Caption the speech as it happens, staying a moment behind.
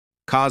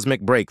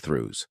Cosmic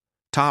breakthroughs.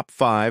 Top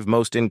 5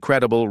 most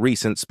incredible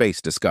recent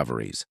space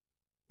discoveries.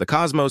 The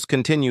cosmos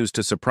continues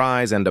to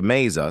surprise and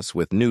amaze us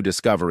with new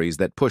discoveries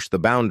that push the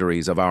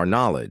boundaries of our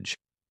knowledge.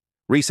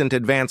 Recent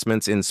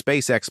advancements in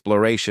space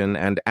exploration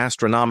and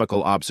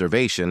astronomical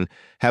observation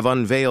have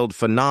unveiled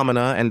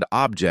phenomena and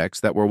objects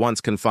that were once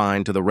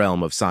confined to the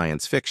realm of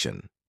science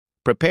fiction.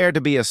 Prepare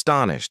to be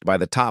astonished by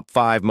the top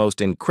 5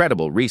 most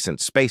incredible recent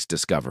space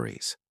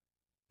discoveries.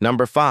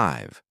 Number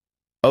 5.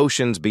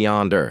 Oceans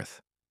beyond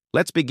Earth.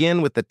 Let's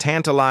begin with the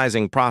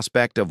tantalizing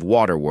prospect of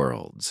water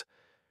worlds.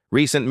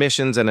 Recent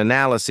missions and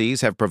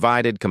analyses have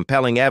provided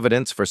compelling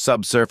evidence for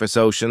subsurface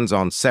oceans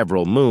on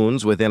several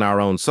moons within our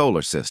own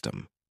solar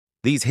system.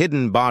 These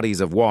hidden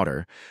bodies of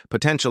water,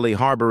 potentially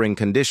harboring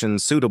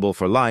conditions suitable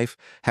for life,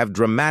 have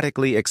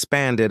dramatically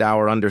expanded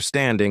our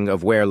understanding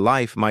of where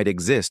life might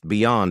exist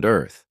beyond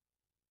Earth.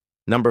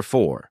 Number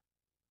 4.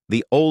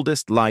 The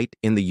oldest light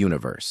in the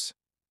universe.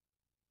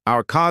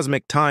 Our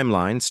cosmic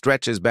timeline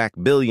stretches back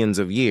billions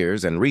of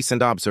years, and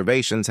recent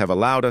observations have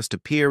allowed us to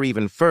peer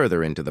even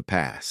further into the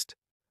past.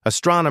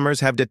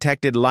 Astronomers have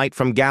detected light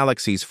from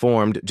galaxies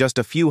formed just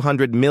a few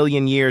 100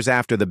 million years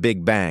after the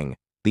Big Bang,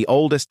 the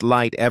oldest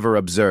light ever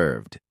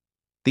observed.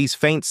 These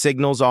faint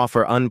signals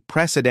offer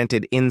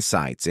unprecedented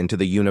insights into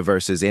the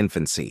universe's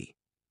infancy.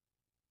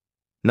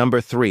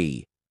 Number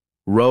 3.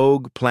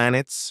 Rogue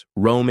planets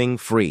roaming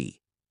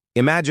free.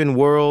 Imagine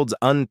worlds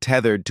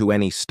untethered to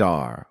any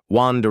star,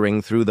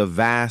 wandering through the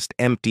vast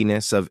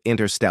emptiness of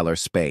interstellar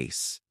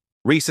space.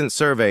 Recent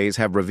surveys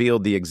have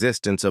revealed the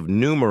existence of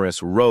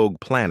numerous rogue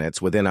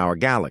planets within our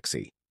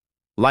galaxy,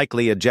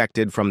 likely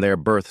ejected from their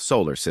birth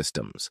solar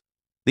systems.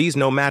 These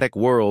nomadic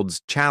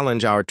worlds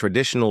challenge our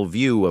traditional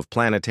view of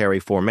planetary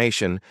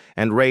formation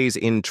and raise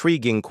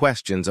intriguing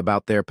questions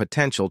about their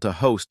potential to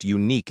host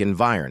unique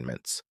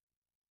environments.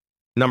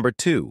 Number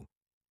 2.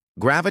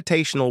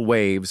 Gravitational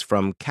waves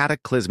from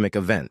cataclysmic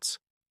events.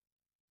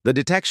 The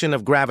detection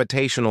of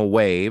gravitational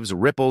waves,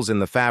 ripples in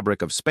the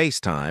fabric of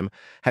space-time,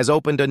 has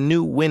opened a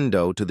new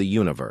window to the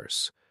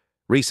universe.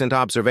 Recent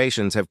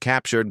observations have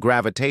captured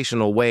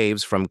gravitational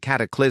waves from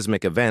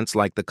cataclysmic events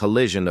like the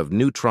collision of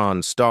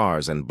neutron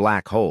stars and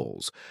black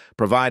holes,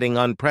 providing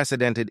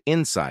unprecedented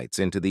insights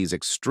into these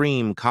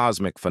extreme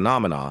cosmic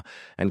phenomena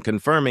and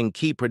confirming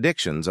key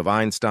predictions of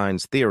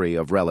Einstein's theory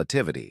of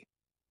relativity.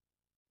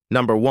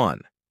 Number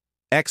 1.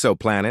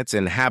 Exoplanets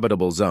in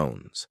habitable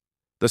zones.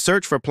 The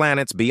search for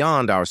planets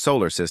beyond our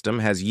solar system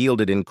has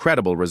yielded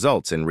incredible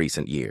results in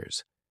recent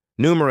years.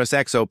 Numerous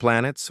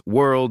exoplanets,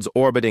 worlds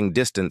orbiting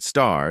distant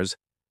stars,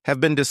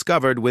 have been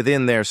discovered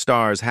within their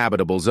stars'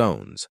 habitable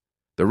zones,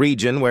 the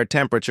region where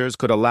temperatures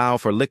could allow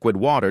for liquid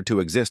water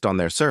to exist on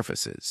their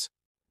surfaces.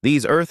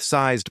 These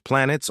Earth-sized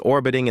planets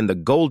orbiting in the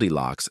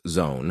Goldilocks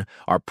zone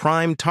are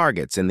prime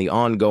targets in the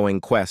ongoing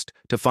quest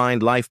to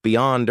find life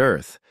beyond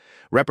Earth,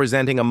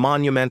 representing a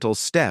monumental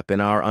step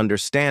in our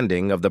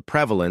understanding of the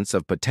prevalence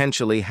of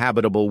potentially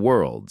habitable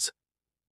worlds.